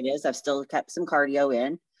my weight is. I've still kept some cardio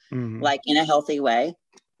in, like in a healthy way.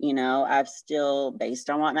 You know, I've still, based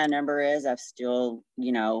on what my number is, I've still,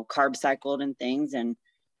 you know, carb cycled and things. And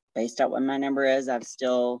based on what my number is, I've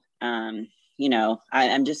still, you know,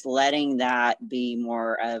 I'm just letting that be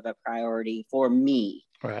more of a priority for me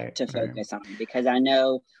to focus on, because I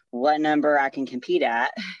know what number I can compete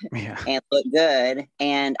at and look good.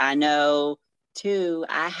 And I know too,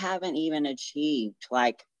 I haven't even achieved,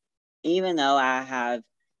 like, even though I have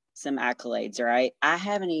some accolades, right? I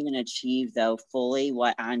haven't even achieved though fully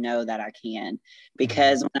what I know that I can,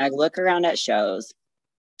 because when I look around at shows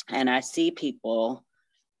and I see people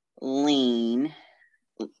lean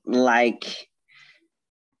like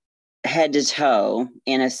head to toe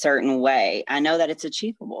in a certain way, I know that it's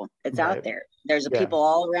achievable. It's out there. There's people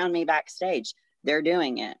all around me backstage. They're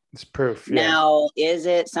doing it. It's proof. Now, is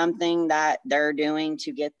it something that they're doing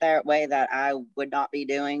to get that way that I would not be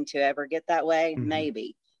doing to ever get that way?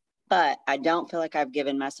 Maybe. But I don't feel like I've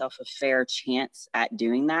given myself a fair chance at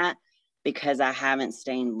doing that because I haven't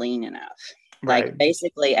stayed lean enough. Like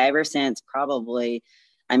basically ever since probably,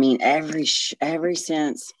 I mean, ever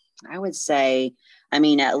since I would say, I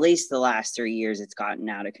mean, at least the last 3 years, it's gotten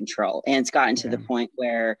out of control. And it's gotten to the point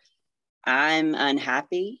where I'm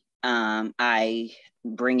unhappy. I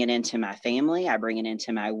bring it into my family. I bring it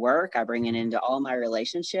into my work. I bring it into all my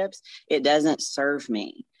relationships. It doesn't serve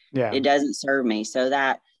me. It doesn't serve me. So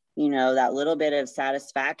that, you know, that little bit of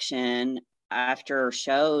satisfaction after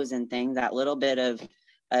shows and things, that little bit of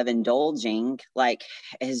indulging, like,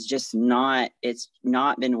 is just not, it's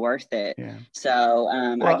not been worth it. So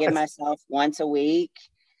I give myself once a week,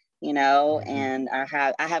 you know, and I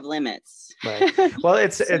have limits. Well,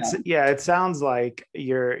 it sounds like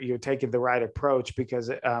you're taking the right approach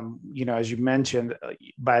because, you know, as you mentioned,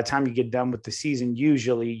 by the time you get done with the season,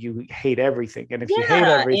 usually you hate everything. And if you hate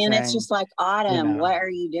everything, and it's just like, Autumn, you know, what are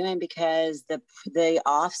you doing? Because the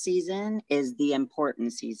off season is the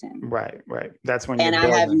important season. Right. That's when and I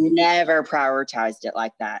have never prioritized it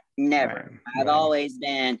like that. Never. I've always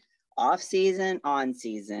been off season, on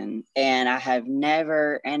season, and I have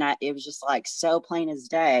never, and it was just like so plain as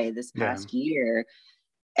day this past year,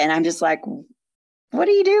 and I'm just like, what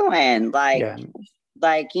are you doing? Like,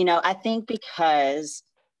 like, you know, I think because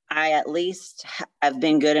I at least have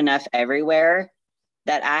been good enough everywhere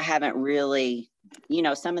that I haven't really, you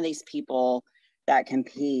know, some of these people that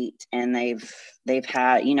compete and they've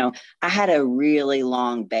had, you know, I had a really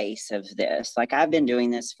long base of this. Like I've been doing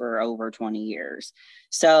this for over 20 years.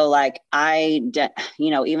 So like you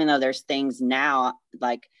know, even though there's things now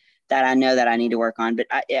like that I know that I need to work on, but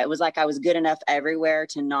it was like I was good enough everywhere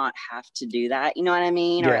to not have to do that. You know what I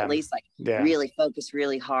mean? Or at least like really focus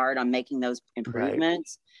really hard on making those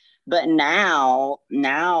improvements. Right. But now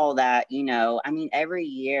that, you know, I mean, every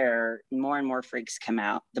year more and more freaks come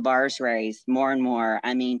out, the bar's raised more and more.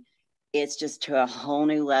 I mean, it's just to a whole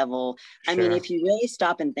new level. Sure. I mean, if you really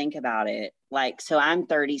stop and think about it, like, so I'm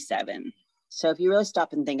 37. So if you really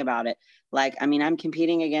stop and think about it, like, I mean, I'm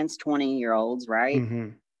competing against 20-year-olds, right? Mm-hmm.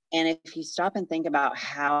 And if you stop and think about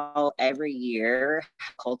how every year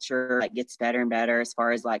culture like gets better and better as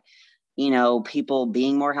far as like, you know, people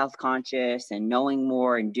being more health conscious and knowing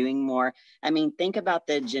more and doing more. I mean, think about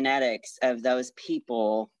the genetics of those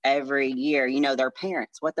people every year, you know, their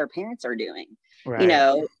parents, what their parents are doing. Right. You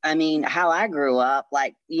know, I mean, how I grew up,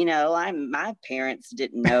 like, you know, my parents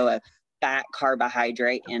didn't know a fat,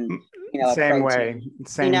 carbohydrate, and, you know, same a protein, way,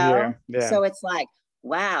 same you know? year. Yeah. So it's like,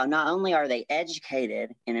 wow, not only are they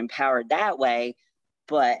educated and empowered that way,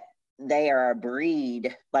 but they are a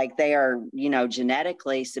breed, like they are, you know,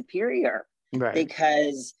 genetically superior, right?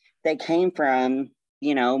 Because they came from,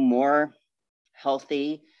 you know, more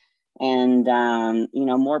healthy and, you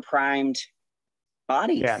know, more primed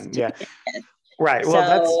bodies. Yeah. Right.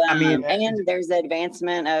 Well, so, I mean, and there's the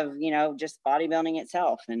advancement of, you know, just bodybuilding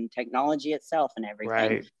itself and technology itself and everything.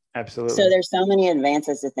 Right. Absolutely. So there's so many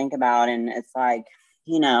advances to think about. And it's like,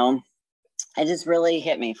 you know, it just really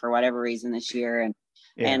hit me for whatever reason this year.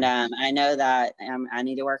 And I know that I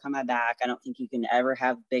need to work on my back. I don't think you can ever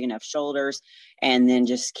have big enough shoulders. And then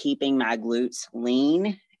just keeping my glutes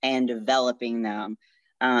lean and developing them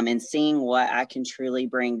and seeing what I can truly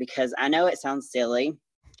bring. Because I know it sounds silly.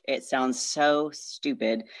 It sounds so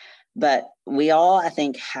stupid. But we all, I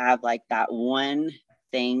think, have like that one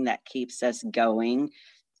thing that keeps us going.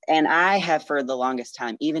 And I have for the longest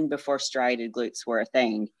time, even before striated glutes were a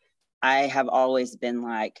thing, I have always been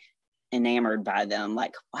like enamored by them.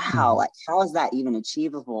 Like, wow, like how is that even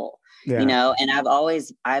achievable? You know, and I've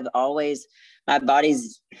always, my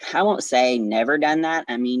body's, I won't say never done that.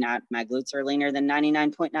 I mean, my glutes are leaner than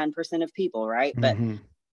 99.9% of people, right? But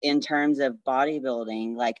in terms of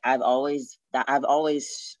bodybuilding, like I've always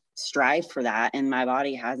strived for that, and my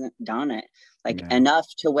body hasn't done it like enough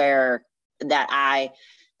to where that I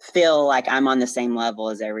feel like I'm on the same level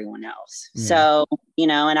as everyone else. So, you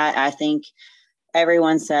know, and I think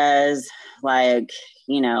everyone says like,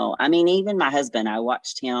 you know, I mean, even my husband, I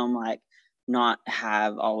watched him like not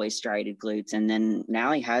have always striated glutes, and then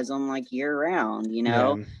now he has them like year round, you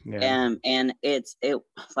know. And it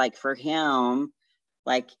like for him,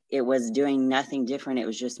 like it was doing nothing different. It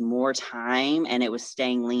was just more time, and it was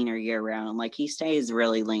staying leaner year round. Like he stays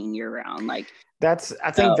really lean year round. Like I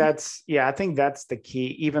think that's the key.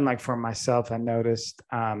 Even like for myself, I noticed,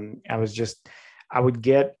 I would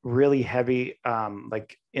get really heavy,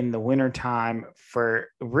 like in the winter time for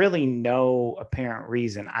really no apparent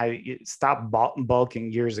reason. I stopped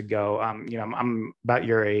bulking years ago. You know, I'm about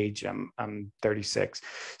your age. I'm 36.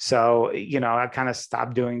 So, you know, I kind of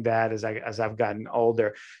stopped doing that as I've gotten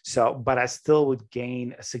older. So, but I still would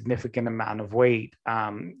gain a significant amount of weight.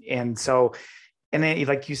 And so, and then,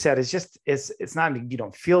 like you said, it's not, you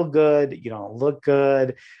don't feel good, you don't look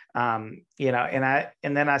good, you know,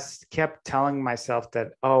 and then I kept telling myself that,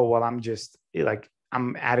 oh, well, I'm just like,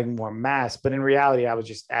 I'm adding more mass, but in reality, I was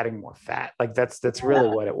just adding more fat. Like that's really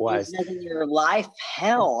what it was. Making your life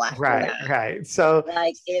hell after that. Right. So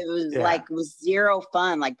like it was zero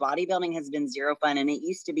fun. Like bodybuilding has been zero fun, and it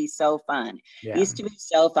used to be so fun. It used to be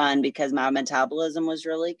so fun because my metabolism was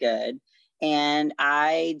really good. And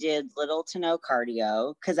I did little to no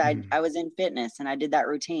cardio because I was in fitness and I did that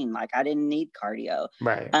routine. Like I didn't need cardio.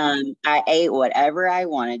 Right. I ate whatever I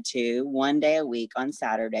wanted to one day a week on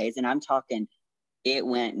Saturdays. And I'm talking, it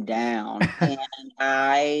went down. And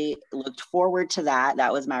I looked forward to that.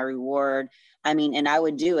 That was my reward. I mean, and I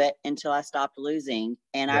would do it until I stopped losing.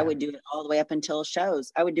 And I would do it all the way up until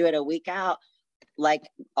shows. I would do it a week out, like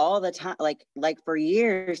all the time, like for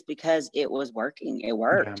years, because it was working. It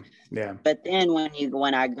worked. Yeah. But then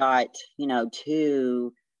when I got, you know,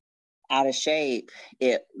 too out of shape,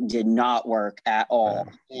 it did not work at all.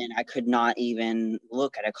 And I could not even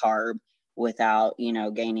look at a carb without, you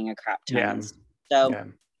know, gaining a crap ton. So,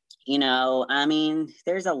 you know, I mean,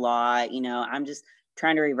 there's a lot, you know, I'm just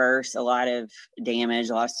trying to reverse a lot of damage,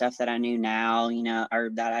 a lot of stuff that I knew now, you know, or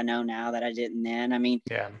that I know now that I didn't then. I mean,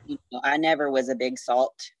 you know, I never was a big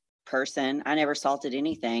salt person. I never salted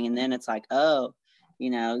anything. And then it's like, oh, you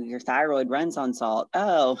know, your thyroid runs on salt.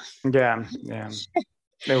 Oh, yeah.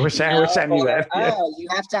 I wish you I know, wish I knew or, that. Yeah. oh, you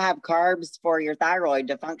have to have carbs for your thyroid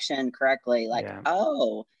to function correctly. Like,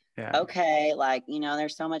 oh, okay. Like, you know,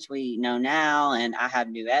 there's so much we know now, and I have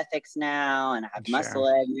new ethics now, and I have muscle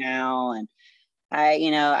egg now. And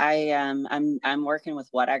I'm working with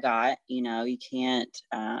what I got. You know, you can't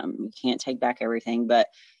take back everything, but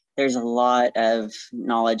there's a lot of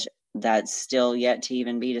knowledge that's still yet to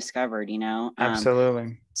even be discovered, you know?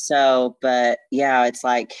 Absolutely. So, but yeah, it's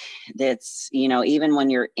like, that's, you know, even when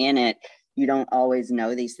you're in it, you don't always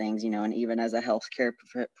know these things, you know, and even as a healthcare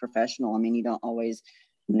professional, I mean, you don't always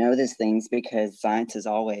know these things because science is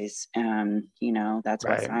always, you know, that's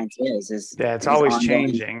what science is it's always ongoing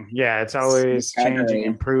changing. Yeah. It's always changing, discovery.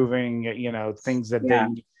 improving, you know, things that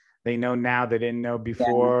they know now they didn't know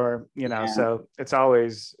before, you know, so it's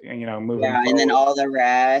always, you know, moving forward. And then all the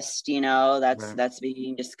rest, you know, that's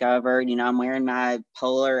being discovered. You know, I'm wearing my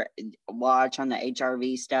polar watch on the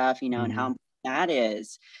HRV stuff, you know, and how that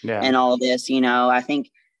is, and all this, you know. I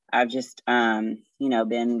think I've just you know,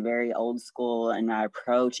 been very old school in my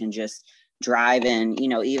approach and just driving, you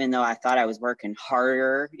know, even though I thought I was working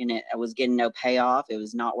harder and I was getting no payoff, it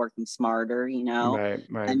was not working smarter, you know.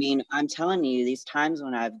 I mean, I'm telling you, these times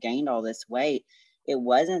when I've gained all this weight, it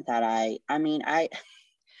wasn't that I mean,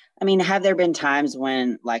 have there been times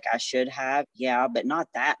when like I should have? Yeah, but not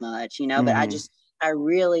that much, you know, but I've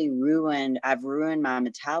ruined my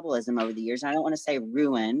metabolism over the years. And I don't want to say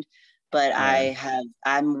ruined, but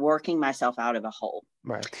I'm working myself out of a hole.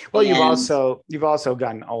 Right. Well, you've also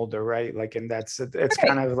gotten older, right? Like, and it's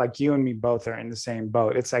kind of like you and me both are in the same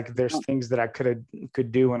boat. It's like there's things that I could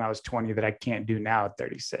do when I was 20 that I can't do now at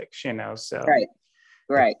 36, you know, so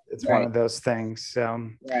it's one of those things. So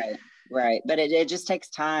Right. But it just takes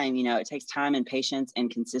time, you know, it takes time and patience and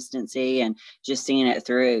consistency and just seeing it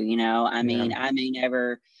through, you know. I mean, I may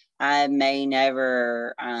never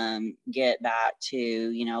get back to,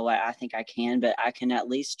 you know, what I think I can, but I can at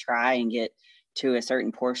least try and get to a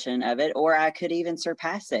certain portion of it, or I could even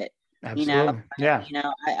surpass it. Absolutely. You know, you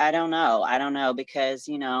know, I don't know because,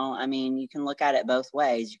 you know, I mean, you can look at it both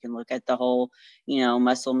ways. You can look at the whole, you know,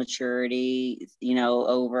 muscle maturity, you know,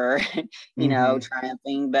 over, you know,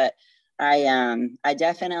 triumphing, but I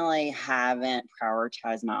definitely haven't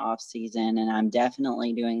prioritized my off season, and I'm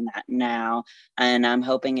definitely doing that now, and I'm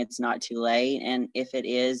hoping it's not too late. And if it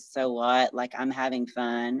is, so what? Like, I'm having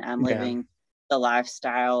fun. I'm living the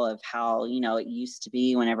lifestyle of how, you know, it used to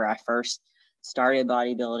be whenever I first started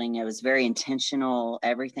bodybuilding. It was very intentional.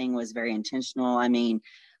 Everything was very intentional. I mean,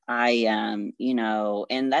 you know,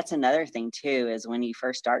 and that's another thing too, is when you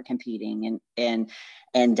first start competing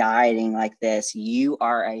and dieting like this, you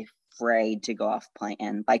are afraid to go off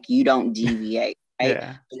plan. Like, you don't deviate,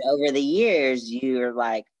 right? But over the years, you're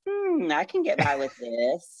like, I can get by with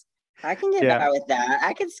this. I can get by with that.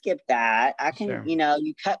 I can skip that. I can, you know,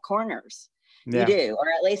 you cut corners. You do, or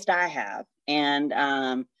at least I have. And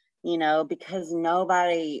you know, because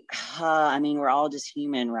nobody, I mean, we're all just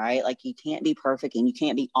human, right? Like, you can't be perfect and you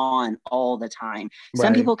can't be on all the time.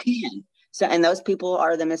 Some people can. So, and those people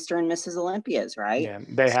are the Mr. and Mrs. Olympias, right? Yeah,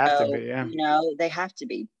 they have to be, you know, they have to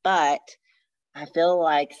be. But I feel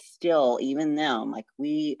like still, even them, like,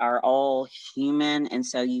 we are all human. And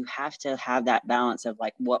so you have to have that balance of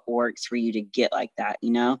like what works for you to get like that,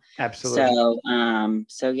 you know? Absolutely.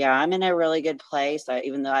 So yeah, I'm in a really good place.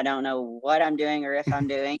 Even though I don't know what I'm doing or if I'm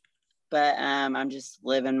doing, but I'm just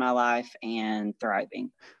living my life and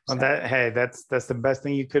thriving. Well, that's the best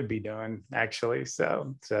thing you could be doing, actually.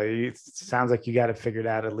 So it sounds like you got it figured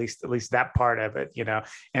out, at least that part of it, you know.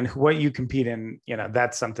 And what you compete in, you know,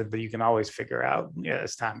 that's something that you can always figure out,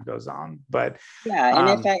 as time goes on. But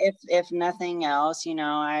and if nothing else, you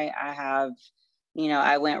know, I have, you know,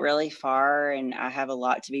 I went really far and I have a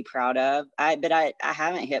lot to be proud of. But I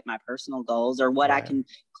haven't hit my personal goals or what I can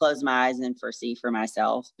close my eyes and foresee for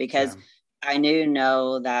myself, because I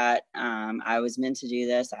know that I was meant to do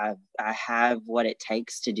this. I have what it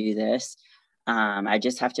takes to do this. I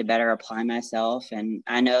just have to better apply myself. And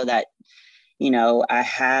I know that, you know, I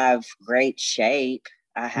have great shape.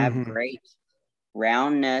 I have great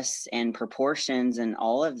roundness and proportions and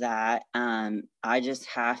all of that. I just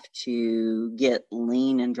have to get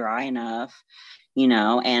lean and dry enough, you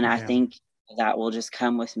know, and I think that will just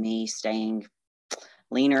come with me staying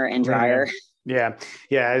leaner and drier. Yeah.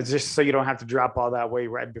 It's just so you don't have to drop all that weight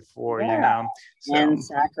right before, you know, and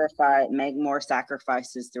make more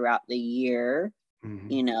sacrifices throughout the year.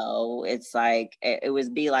 you know, it's like, it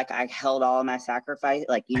would be like I held all my sacrifice,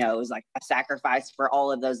 like, you know, it was like a sacrifice for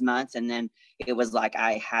all of those months. And then it was like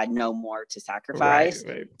I had no more to sacrifice.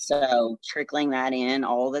 Right. So trickling that in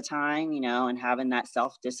all the time, you know, and having that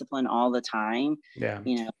self-discipline all the time, Yeah.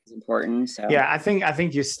 you know, is important. So yeah, I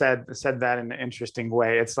think you said that in an interesting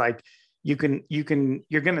way. It's like you're gonna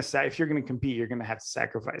say, if you're gonna compete, you're gonna have to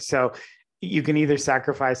sacrifice. So you can either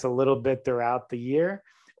sacrifice a little bit throughout the year,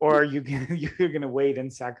 or you're gonna wait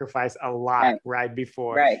and sacrifice a lot right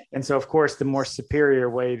before. Right. And so, of course, the more superior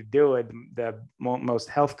way to do it, the most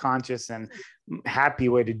health conscious and happy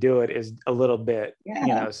way to do it is a little bit, you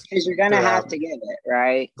know, because you're gonna have to give it,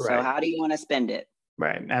 right? Right. So how do you want to spend it?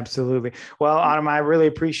 Right. Absolutely. Well, Autumn, I really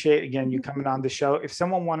appreciate, again, you coming on the show. If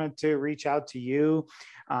someone wanted to reach out to you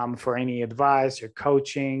for any advice or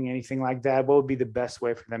coaching, anything like that, what would be the best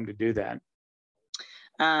way for them to do that?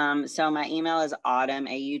 So my email is Autumn,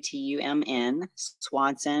 AUTUMN,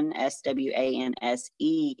 Swansen, SWANSEN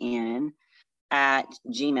at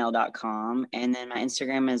gmail.com. And then my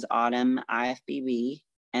Instagram is Autumn IFBB.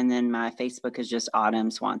 And then my Facebook is just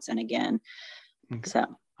Autumn Swansen again. Okay. So.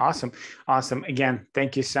 Awesome. Again,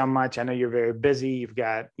 thank you so much. I know you're very busy. You've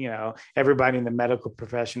got, you know, everybody in the medical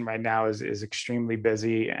profession right now is extremely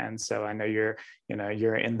busy. And so I know you're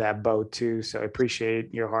in that boat too. So I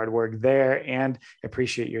appreciate your hard work there and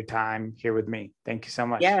appreciate your time here with me. Thank you so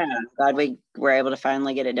much. Yeah. Glad we were able to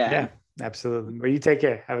finally get it done. Yeah, absolutely. Well, you take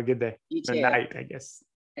care. Have a good day. You too. Good night, I guess.